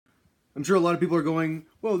I'm sure a lot of people are going,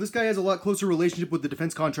 whoa, this guy has a lot closer relationship with the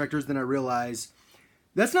defense contractors than I realize.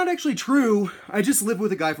 That's not actually true. I just live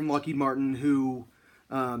with a guy from Lockheed Martin who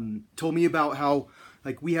told me about how,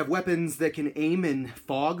 like, we have weapons that can aim in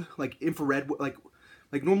fog, like infrared, like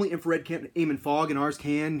normally infrared can't aim in fog and ours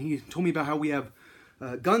can. He told me about how we have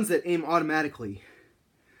guns that aim automatically.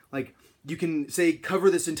 Like, you can, say,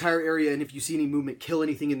 cover this entire area, and if you see any movement, kill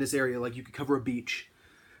anything in this area. Like, you could cover a beach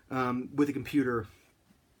with a computer.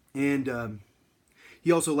 And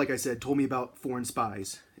he also, like I said, told me about foreign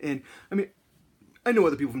spies. And, I mean, I know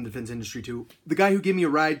other people from the defense industry, too. The guy who gave me a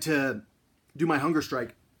ride to do my hunger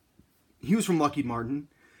strike, he was from Lockheed Martin.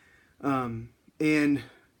 And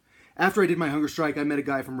after I did my hunger strike, I met a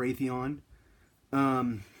guy from Raytheon.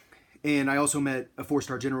 And I also met a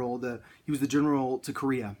 4-star general. He was the general to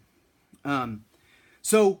Korea. I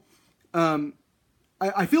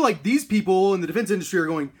feel like these people in the defense industry are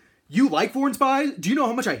going, you like foreign spies? Do you know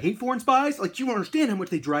how much I hate foreign spies? Like, you don't understand how much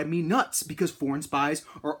they drive me nuts, because foreign spies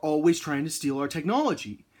are always trying to steal our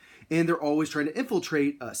technology. And they're always trying to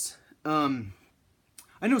infiltrate us. I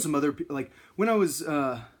know some other people, like, when I was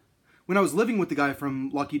living with the guy from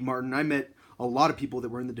Lockheed Martin, I met a lot of people that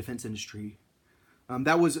were in the defense industry.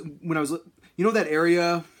 That was when I was, that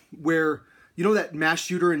area where, that mass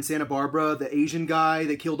shooter in Santa Barbara, the Asian guy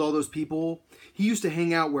that killed all those people? He used to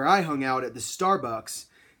hang out where I hung out at the Starbucks.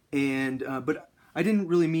 And, but I didn't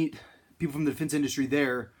really meet people from the defense industry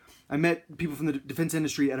there. I met people from the defense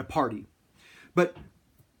industry at a party. But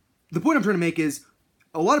the point I'm trying to make is,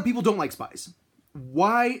 a lot of people don't like spies.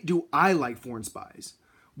 Why do I like foreign spies?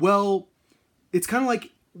 Well, it's kind of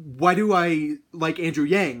like, why do I like Andrew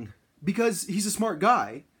Yang? Because he's a smart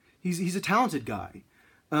guy. He's a talented guy.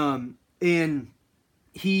 And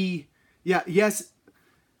yes.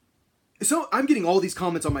 So I'm getting all these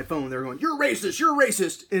comments on my phone. They're going, you're racist, you're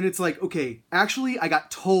racist. And it's like, okay, actually I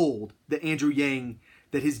got told that Andrew Yang,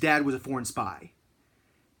 that his dad was a foreign spy.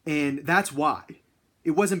 And that's why.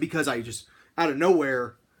 It wasn't because I just, out of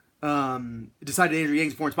nowhere, decided Andrew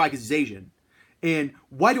Yang's a foreign spy because he's Asian. And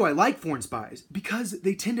why do I like foreign spies? Because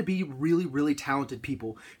they tend to be really, really talented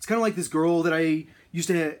people. It's kind of like this girl that I used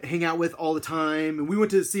to hang out with all the time. And we went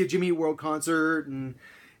to see a Jimmy Eat World concert. And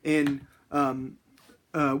we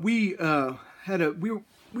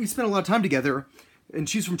spent a lot of time together. And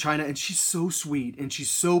she's from China. And she's so sweet. And she's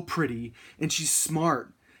so pretty. And she's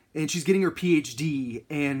smart. And she's getting her PhD.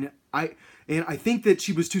 And I think that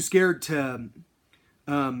she was too scared to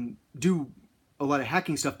do a lot of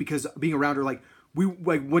hacking stuff, because being around her, like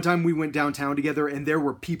one time we went downtown together and there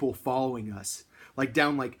were people following us, like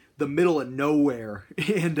down like the middle of nowhere,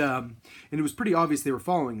 and it was pretty obvious they were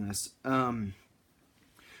following us.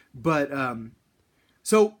 But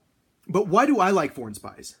why do I like foreign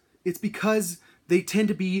spies? It's because they tend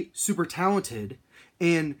to be super talented,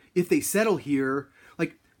 and if they settle here,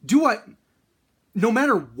 like, no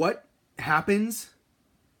matter what happens,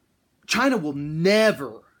 China will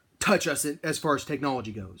never touch us as far as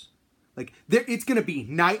technology goes. Like, it's going to be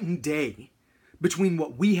night and day between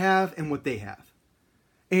what we have and what they have.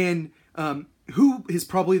 And who is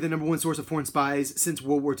probably the number one source of foreign spies since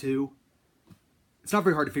World War II? It's not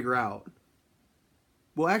very hard to figure out.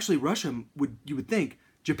 Well, actually, Russia, you would think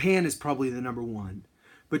Japan is probably the number one.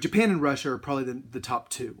 But Japan and Russia are probably the top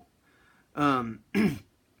two.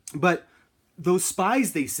 But those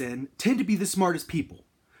spies they send tend to be the smartest people.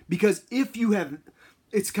 Because if you have...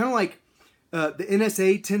 It's kind of like the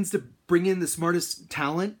NSA tends to bring in the smartest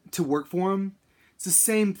talent to work for them. It's the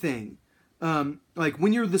same thing. Like,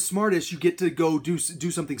 when you're the smartest, you get to go do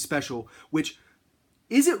something special. Which,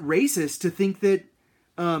 is it racist to think that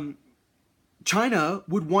China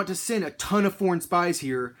would want to send a ton of foreign spies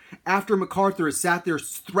here after MacArthur has sat there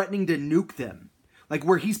threatening to nuke them? Like,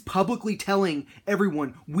 where he's publicly telling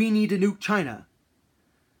everyone, we need to nuke China.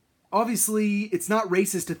 Obviously, it's not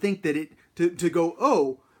racist to think that to go,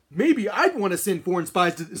 oh, maybe I'd want to send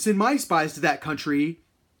my spies to that country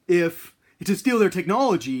to steal their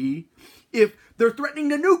technology if they're threatening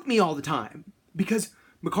to nuke me all the time. Because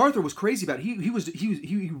MacArthur was crazy about it.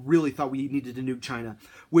 He really thought we needed to nuke China,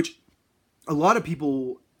 which a lot of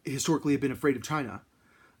people historically have been afraid of China.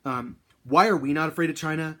 Why are we not afraid of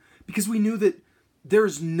China? Because we knew that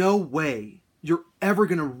there's no way you're ever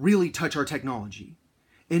going to really touch our technology.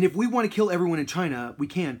 And if we want to kill everyone in China, we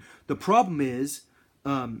can. The problem is,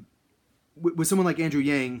 with someone like Andrew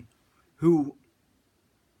Yang, who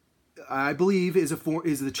I believe is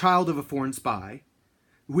the child of a foreign spy,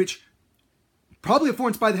 which probably a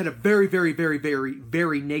foreign spy that had a very, very, very, very,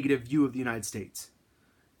 very negative view of the United States.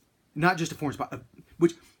 Not just a foreign spy,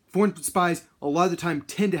 which Foreign spies, a lot of the time,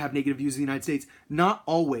 tend to have negative views of the United States. Not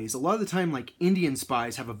always. A lot of the time, like, Indian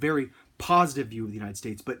spies have a very positive view of the United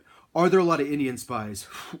States. But are there a lot of Indian spies?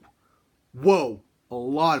 Whoa, a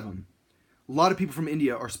lot of them. A lot of people from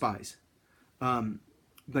India are spies.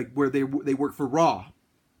 Like, where they work for RAW,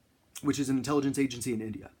 which is an intelligence agency in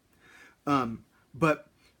India. But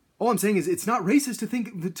all I'm saying is it's not racist to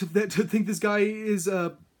think this guy is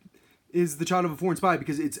the child of a foreign spy,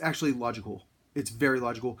 because it's actually logical. It's very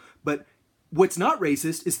logical. But what's not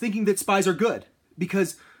racist is thinking that spies are good,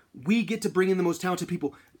 because we get to bring in the most talented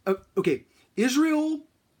people. Okay, Israel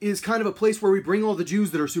is kind of a place where we bring all the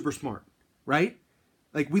Jews that are super smart, right?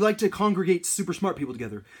 Like, we like to congregate super smart people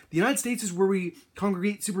together. The United States is where we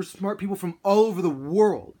congregate super smart people from all over the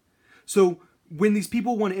world. So when these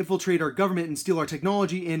people want to infiltrate our government and steal our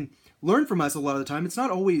technology and learn from us, a lot of the time, it's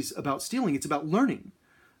not always about stealing, it's about learning.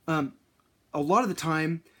 A lot of the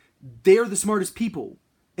time, they're the smartest people,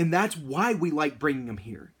 and that's why we like bringing them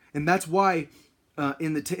here. And that's why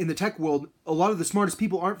in the tech world, a lot of the smartest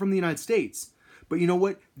people aren't from the United States. But you know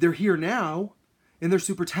what? They're here now, and they're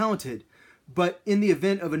super talented. But in the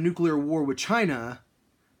event of a nuclear war with China,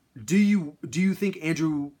 do you think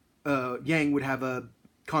Andrew Yang would have a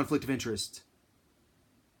conflict of interest?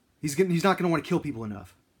 He's not going to want to kill people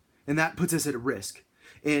enough, and that puts us at a risk.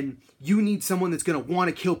 And you need someone that's going to want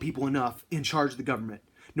to kill people enough in charge of the government.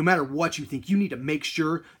 No matter what you think, you need to make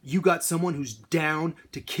sure you got someone who's down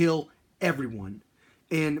to kill everyone.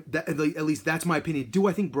 And that, at least that's my opinion. Do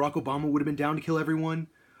I think Barack Obama would have been down to kill everyone?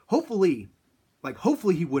 Hopefully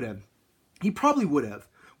he would have. He probably would have.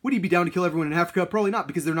 Would he be down to kill everyone in Africa? Probably not,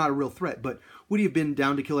 because they're not a real threat. But would he have been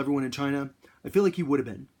down to kill everyone in China? I feel like he would have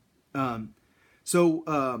been. All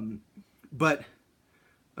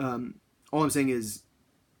I'm saying is,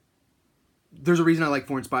 there's a reason I like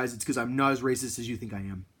foreign spies. It's because I'm not as racist as you think I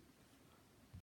am.